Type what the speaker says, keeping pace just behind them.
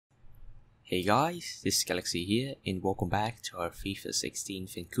Hey guys, this is Galaxy here, and welcome back to our FIFA 16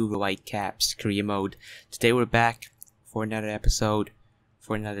 Vancouver Whitecaps career mode. Today we're back for another episode,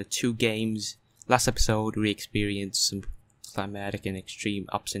 for another 2 games. Last episode we experienced some climatic and extreme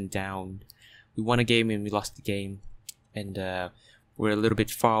ups and downs. We won a game and we lost the game, and we're a little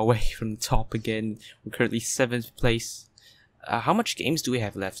bit far away from the top again. We're currently 7th place. How much games do we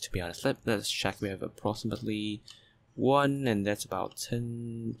have left, to be honest? Let's check. We have approximately 1, and that's about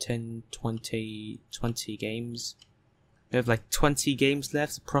 20 games. We have like 20 games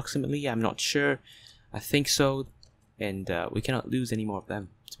left approximately. I'm not sure. I think so. And we cannot lose any more of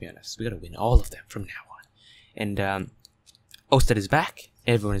them, to be honest. We gotta win all of them from now on. And Osted is back.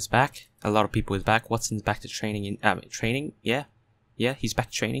 Everyone is back. A lot of people is back. Watson's back to training. Training? Yeah, he's back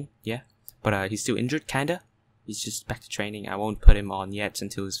to training. Yeah, but he's still injured, kinda. He's just back to training. I won't put him on yet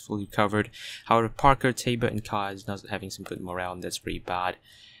until he's fully recovered. However, Parker, Tabor, and Kai is not having some good morale, and that's pretty bad.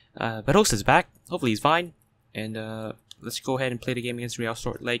 But Host is back. Hopefully he's fine. And let's go ahead and play the game against Real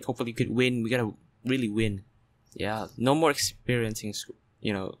Salt Lake. Hopefully we could win. We gotta really win. Yeah, no more experimenting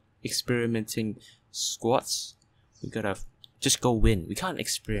squats. We gotta just go win. We can't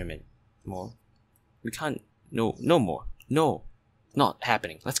experiment more. We can't. No more. No. Not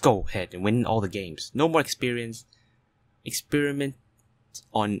happening. Let's go ahead and win all the games. No more experiment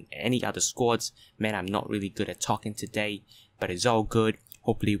on any other squads. Man, I'm not really good at talking today, but it's all good.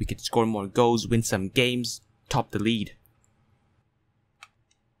 Hopefully we can score more goals, win some games, top the lead.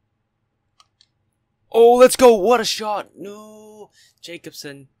 Oh, let's go. What a shot. No.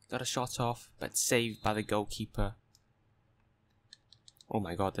 Jacobson got a shot off, but saved by the goalkeeper. Oh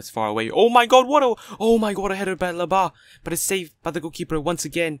my god, that's far away. Oh my god, what a header by Laba. But it's saved by the goalkeeper once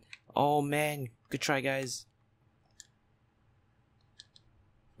again. Oh man, good try guys.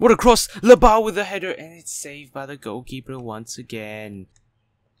 What a cross, Laba with the header, and it's saved by the goalkeeper once again.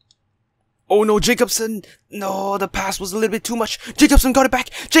 Oh no, Jacobson. No, the pass was a little bit too much. Jacobson got it back.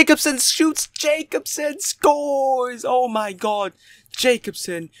 Jacobson shoots. Jacobson scores. Oh my god.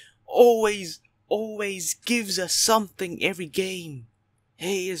 Jacobson always gives us something every game.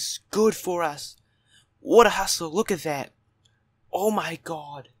 He is good for us. What a hustle. Look at that. Oh my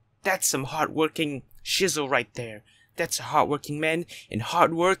god. That's some hard-working shizzle right there. That's a hard-working man, and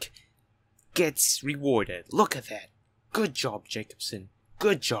hard work gets rewarded. Look at that. Good job, Jacobson.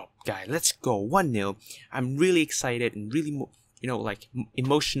 Good job, guy. Let's go. 1-0. I'm really excited and really,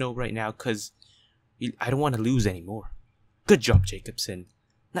 emotional right now because I don't want to lose anymore. Good job, Jacobson.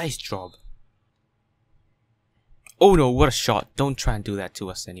 Nice job. Oh no, what a shot. Don't try and do that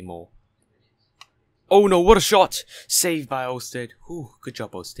to us anymore. Oh no, what a shot. Saved by Osted. Ooh, good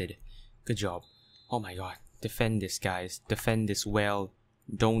job, Osted. Good job. Oh my god. Defend this, guys. Defend this well.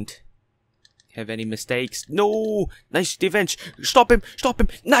 Don't have any mistakes. No! Nice defense. Stop him. Stop him.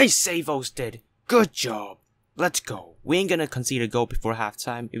 Nice save, Osted. Good job. Let's go. We ain't gonna concede a goal before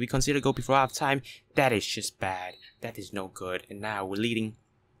halftime. If we concede a goal before halftime, that is just bad. That is no good. And now we're leading,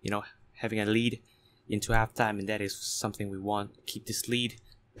 having a lead into halftime, and that is something we want. Keep this lead,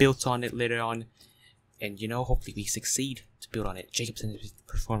 build on it later on, and hopefully we succeed to build on it. Jacobson is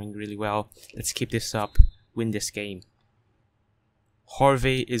performing really well. Let's keep this up, win this game.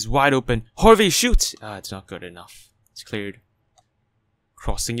 Harvey is wide open. Harvey shoots. It's not good enough. It's cleared.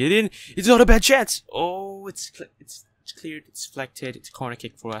 Crossing it in. It's not a bad chance. Oh, it's cleared. It's deflected. It's a corner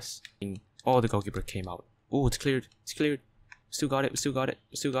kick for us. Oh, the goalkeeper came out. Oh, it's cleared. It's cleared. Still got it. We still got it.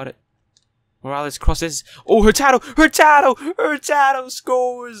 We still got it. Morales crosses. Oh, Hurtado! Hurtado! Hurtado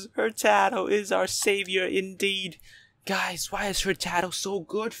scores! Hurtado is our savior indeed. Guys, why is Hurtado so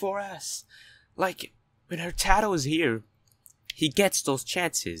good for us? Like, when Hurtado is here, he gets those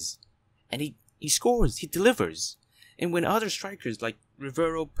chances. And he scores. He delivers. And when other strikers like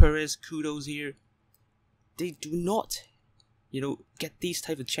Rivero, Perez, Kudos here, they do not, get these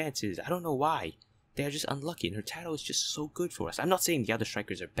type of chances. I don't know why. They are just unlucky, and Hurtado is just so good for us. I'm not saying the other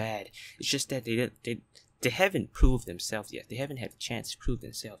strikers are bad. It's just that they haven't proved themselves yet. They haven't had the chance to prove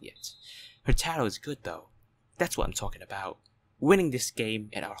themselves yet. Hurtado is good, though. That's what I'm talking about. Winning this game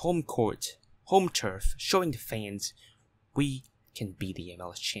at our home court, home turf, showing the fans we can be the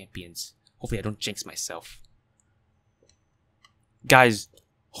MLS champions. Hopefully I don't jinx myself. Guys,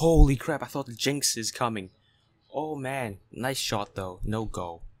 holy crap, I thought the jinx is coming. Oh man, nice shot though. No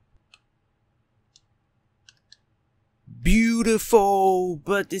goal. Beautiful,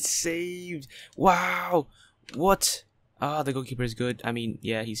 but it's saved. Wow, what? The goalkeeper is good. I mean,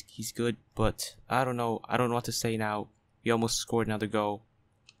 yeah, he's good, but I don't know what to say now. He almost scored another goal.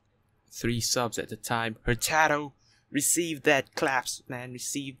 3 subs at the time. Hurtado, receive that claps, man.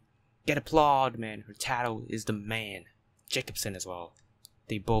 Get applaud, man. Hurtado is the man. Jacobson as well.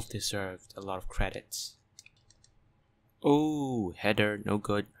 They both deserved a lot of credits. Oh, header, no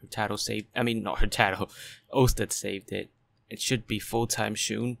good. Hurtado saved. I mean, not Hurtado. Osted saved it. It should be full time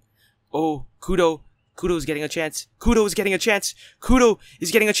soon. Oh, Kudo. Kudo is getting a chance. Kudo is getting a chance. Kudo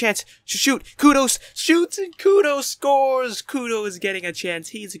is getting a chance to shoot. Kudo shoots and Kudo scores. Kudo is getting a chance.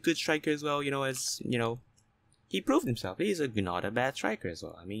 He's a good striker as well. He proved himself. He's not a bad striker as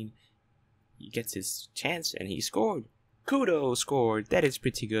well. I mean, he gets his chance and he scored. Kudo scored. That is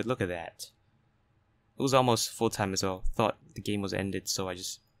pretty good. Look at that. It was almost full time as well. Thought the game was ended, so I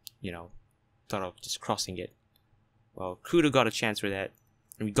just, thought of just crossing it. Well, Kudo got a chance for that,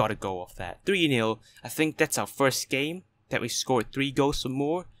 and we got a goal off that. 3-0. I think that's our first game that we scored 3 goals or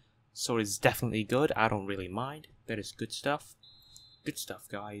more, so it's definitely good. I don't really mind. That is good stuff. Good stuff,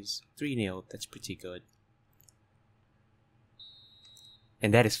 guys. 3-0. That's pretty good.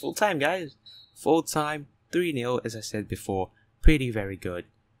 And that is full time, guys. Full time. 3-0, as I said before. Very good.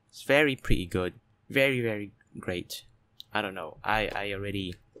 It's pretty good. Very great. I don't know. I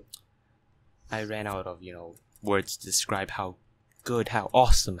ran out of, words to describe how good, how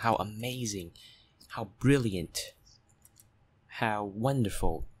awesome, how amazing, how brilliant, how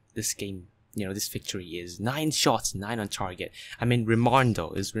wonderful this game, this victory is. 9 shots, 9 on target. I mean,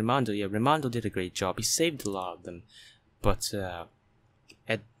 Rimando. Yeah, Rimando did a great job. He saved a lot of them. But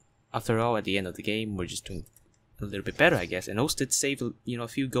after all, at the end of the game, we're just doing a little bit better, I guess. And Osted saved, a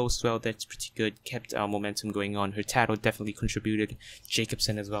few goals as well. That's pretty good. Kept our momentum going on. Hurtado definitely contributed.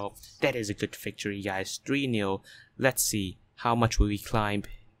 Jacobson as well. That is a good victory, guys. 3-0. Let's see how much will we climb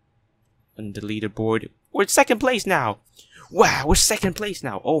on the leaderboard. We're second place now. Wow, we're second place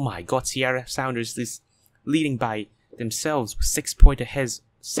now. Oh my God, Sierra Sounders is leading by themselves, 6 points ahead.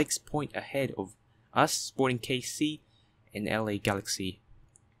 6 points ahead of us, Sporting KC and LA Galaxy.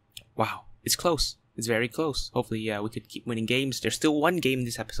 Wow, it's close. It's very close. Hopefully, we could keep winning games. There's still 1 game in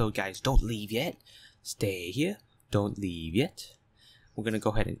this episode, guys. Don't leave yet. Stay here. Don't leave yet. We're gonna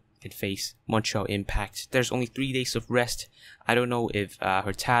go ahead and face Montreal Impact. There's only 3 days of rest. I don't know if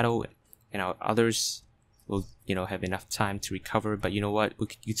Hurtado and our others will, have enough time to recover. But you know what? We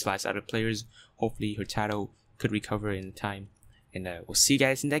could utilize other players. Hopefully, Hurtado could recover in time. And we'll see you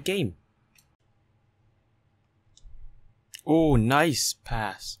guys in that game. Oh, nice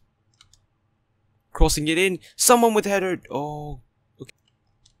pass. Crossing it in. Someone with header. Oh, okay.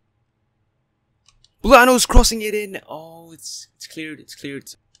 Bulano's crossing it in. Oh, it's cleared. It's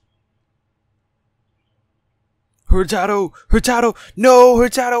cleared. Hurtado. No,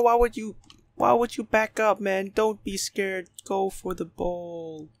 Hurtado. Why would you back up, man? Don't be scared. Go for the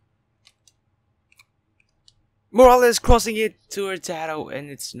ball. Morales crossing it to Hurtado, and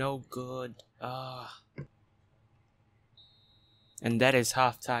it's no good. And that is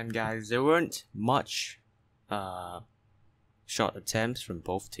halftime, guys. There weren't much shot attempts from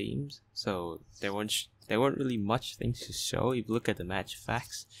both teams, so there weren't really much things to show. If you look at the match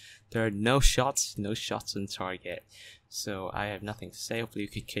facts, there are no shots on target. So I have nothing to say. Hopefully,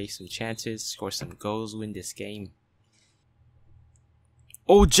 we could create some chances, score some goals, win this game.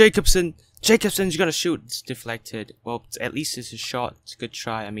 Oh, Jacobson's gonna shoot. It's deflected. Well, at least it's a shot. It's a good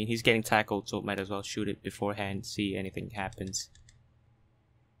try. I mean, he's getting tackled, so might as well shoot it beforehand. See anything happens.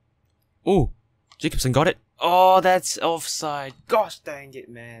 Oh, Jacobson got it. Oh, that's offside. Gosh dang it,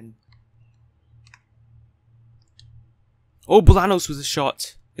 man. Oh, Bolanos with a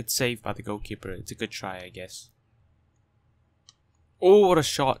shot. It's saved by the goalkeeper. It's a good try, I guess. Oh, what a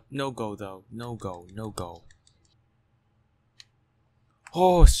shot. No goal, though. No goal.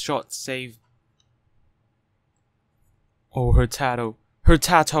 Oh, shot saved. Oh, Hurtado.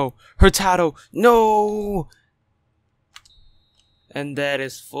 No! And that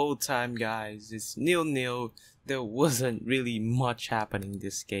is full time, guys. It's 0-0. There wasn't really much happening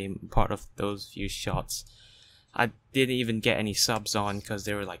this game, part of those few shots. I didn't even get any subs on because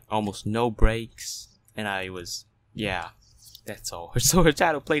there were like almost no breaks. And yeah, that's all. So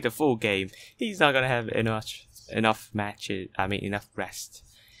Hurtado played the full game. He's not gonna have enough matches. I mean, enough rest.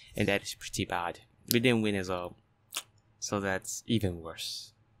 And that is pretty bad. We didn't win as well. So that's even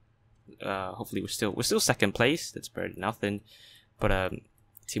worse. Hopefully we're still second place. That's better than nothing. But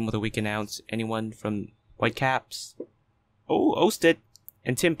team of the week announced. Anyone from Whitecaps? Oh, Osted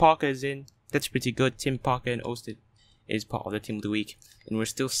and Tim Parker is in. That's pretty good. Tim Parker and Osted is part of the team of the week, and we're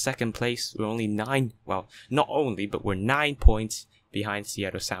still second place. We're only 9. Well, not only, but we're 9 points behind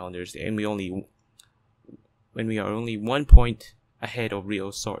Seattle Sounders, and we are only 1 point ahead of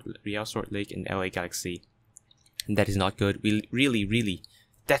Real Salt Lake and LA Galaxy, and that is not good. We really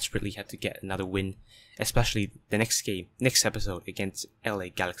desperately have to get another win, especially the next episode against LA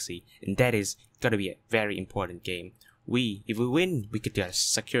Galaxy, and that is gotta be a very important game. if we win, we could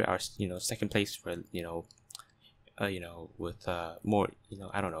secure our second place for with more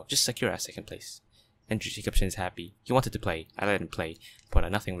I don't know, just secure our second place. Andrew Jacobson is happy. He wanted to play. I let him play, but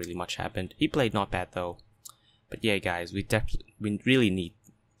nothing really much happened. He played not bad though. But yeah, guys, we really need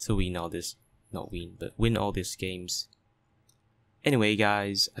to win all this, not win, but win all these games. Anyway,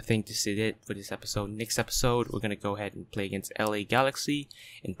 guys, I think this is it for this episode. Next episode, we're gonna go ahead and play against LA Galaxy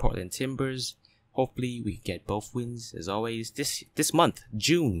and Portland Timbers. Hopefully, we get both wins as always. This month,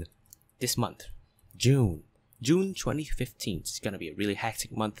 June 2015. It's gonna be a really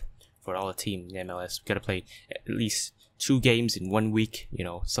hectic month for all the team in MLS. We gotta play at least 2 games in 1 week.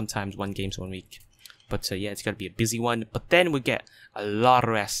 Sometimes 1 game 1 week. But yeah, it's gonna be a busy one. But then we get a lot of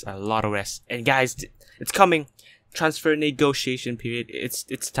rest. And guys, it's coming. Transfer negotiation period. It's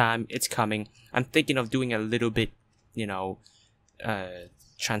time. It's coming. I'm thinking of doing a little bit,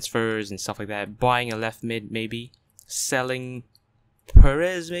 transfers and stuff like that. Buying a left mid, maybe. Selling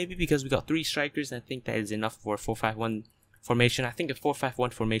Perez, maybe, because we got 3 strikers. And I think that is enough for a 4-5-1 formation. I think a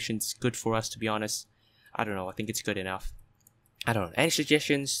 4-5-1 formation is good for us, to be honest. I don't know. I think it's good enough. I don't know. Any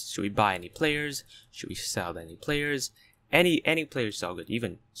suggestions? Should we buy any players? Should we sell any players? Any players is all good.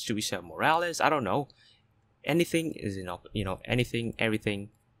 Even should we sell Morales? I don't know. Anything is everything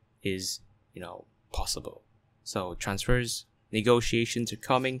is possible. So transfers, negotiations are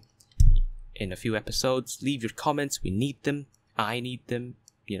coming in a few episodes. Leave your comments. We need them. I need them.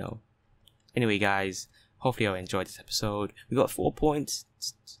 Anyway, guys, hopefully you enjoyed this episode. We got 4 points.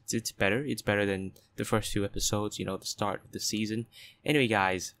 It's better. It's better than the first 2 episodes, the start of the season. Anyway,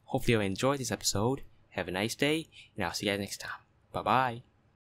 guys, hopefully you enjoyed this episode. Have a nice day, and I'll see you guys next time. Bye-bye.